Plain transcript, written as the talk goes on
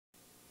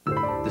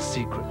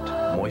secret,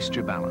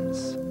 moisture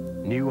balance.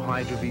 New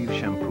Hydravive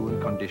shampoo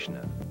and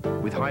conditioner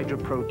with Hydra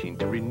protein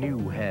to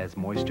renew hair's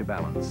moisture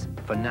balance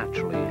for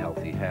naturally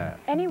healthy hair.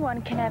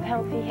 Anyone can have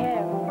healthy hair.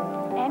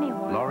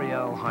 Anyone.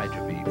 L'Oreal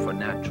Hydravive for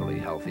naturally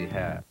healthy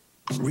hair.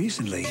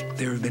 Recently,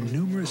 there have been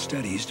numerous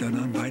studies done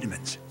on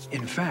vitamins.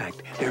 In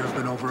fact, there have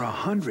been over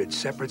 100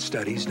 separate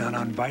studies done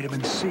on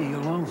vitamin C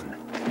alone.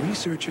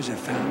 Researchers have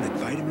found that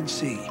vitamin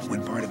C,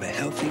 when part of a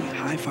healthy,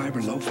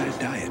 high-fiber, low-fat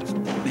diet,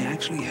 may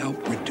actually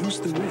help reduce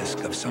the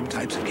risk of some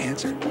types of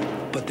cancer.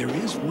 But there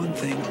is one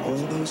thing all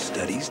those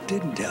studies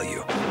didn't tell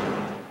you.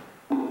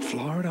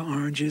 Florida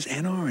oranges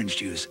and orange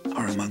juice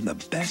are among the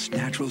best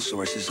natural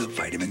sources of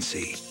vitamin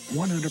C.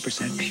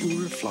 100%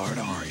 pure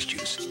Florida orange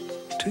juice.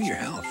 To your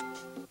health.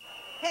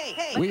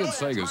 We at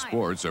Sega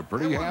Sports are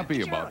pretty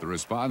happy about the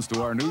response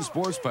to our new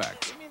sports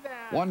packs.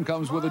 One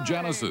comes with a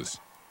Genesis,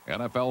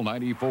 NFL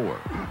 94,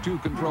 2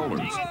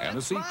 controllers, and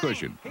a seat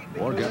cushion.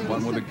 Or get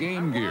one with a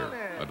Game Gear,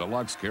 a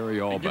deluxe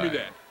carry-all bag,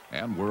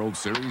 and World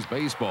Series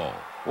baseball.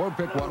 Or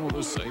pick one with a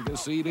Sega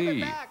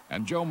CD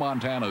and Joe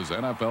Montana's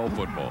NFL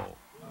football.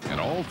 And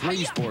all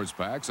 3 sports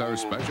packs are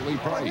specially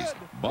priced,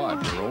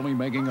 but we're only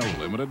making a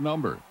limited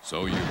number,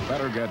 so you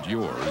better get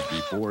yours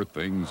before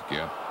things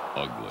get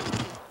ugly.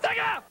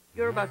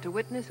 You're about to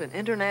witness an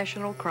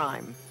international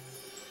crime.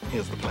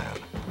 Here's the plan.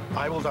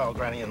 I will dial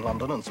Granny in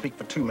London and speak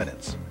for 2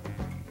 minutes.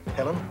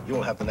 Helen,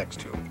 you'll have the next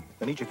 2.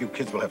 Then each of you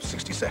kids will have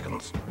 60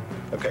 seconds.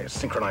 Okay,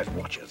 synchronized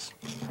watches.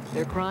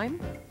 Their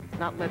crime?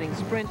 Not letting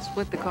Sprint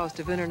split the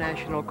cost of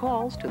international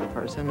calls to the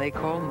person they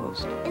call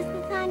most. Is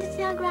it time to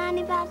tell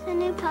Granny about her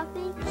new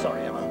puppy?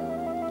 Sorry,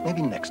 Emma.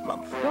 Maybe next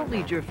month. Don't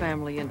lead your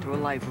family into a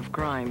life of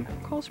crime.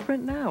 Call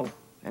Sprint now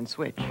and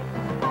switch.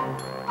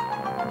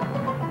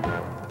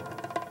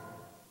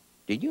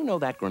 Did you know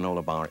that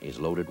granola bar is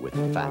loaded with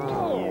fat?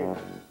 Oh,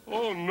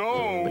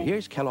 no! But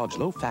here's Kellogg's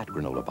low-fat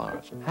granola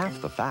bars,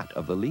 half the fat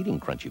of the leading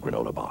crunchy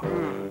granola bar.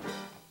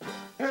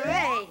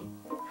 Hooray!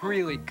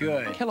 Really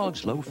good.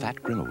 Kellogg's low-fat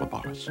granola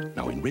bars,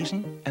 now in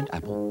raisin and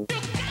apple.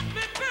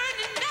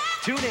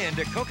 Tune in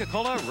to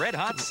Coca-Cola Red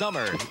Hot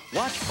Summer.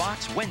 Watch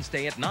Fox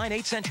Wednesday at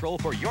 9/8 Central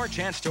for your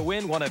chance to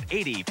win one of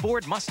 80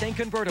 Ford Mustang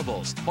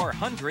convertibles or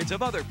hundreds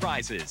of other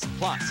prizes.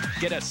 Plus,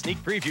 get a sneak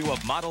preview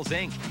of Models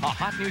Inc., a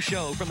hot new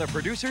show from the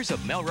producers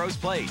of Melrose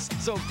Place.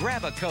 So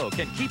grab a Coke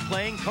and keep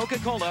playing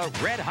Coca-Cola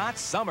Red Hot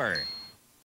Summer.